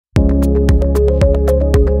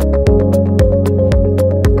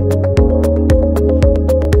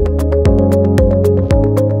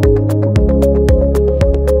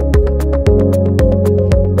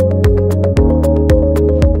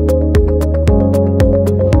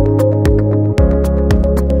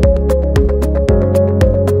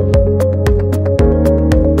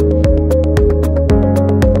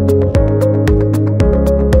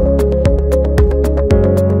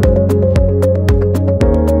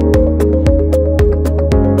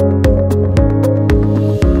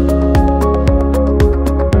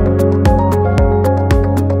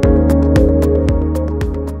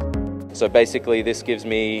basically this gives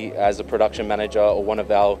me, as a production manager or one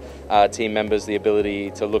of our team members, the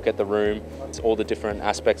ability to look at the room, all the different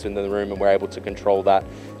aspects in the room, and we're able to control that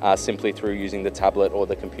simply through using the tablet or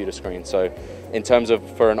the computer screen. So in terms of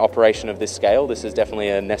for an operation of this scale, this is definitely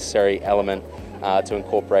a necessary element to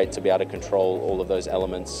incorporate to be able to control all of those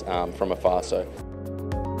elements from afar. So.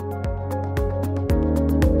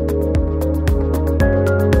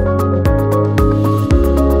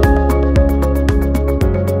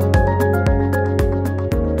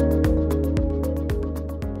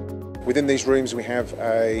 Within these rooms we have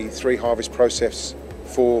a 3-harvest process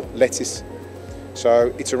for lettuce.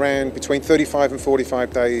 So it's around between 35 and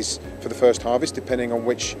 45 days for the first harvest, depending on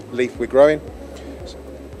which leaf we're growing.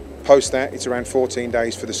 Post that, it's around 14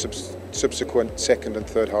 days for the subsequent second and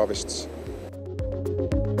third harvests.